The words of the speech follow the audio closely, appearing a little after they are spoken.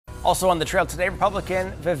Also on the trail today,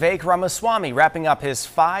 Republican Vivek Ramaswamy wrapping up his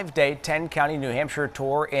 5-day 10-county New Hampshire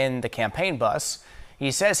tour in the campaign bus.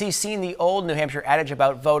 He says he's seen the old New Hampshire adage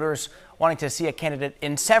about voters wanting to see a candidate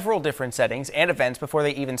in several different settings and events before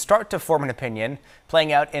they even start to form an opinion,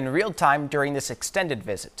 playing out in real time during this extended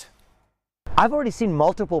visit. I've already seen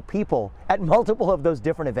multiple people at multiple of those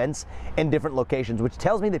different events in different locations, which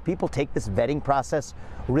tells me that people take this vetting process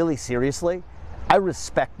really seriously. I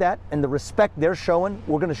respect that, and the respect they're showing,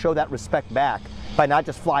 we're going to show that respect back by not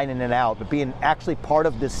just flying in and out, but being actually part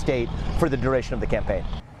of this state for the duration of the campaign.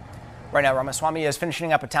 Right now, Ramaswamy is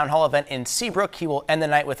finishing up a town hall event in Seabrook. He will end the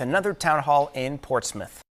night with another town hall in Portsmouth.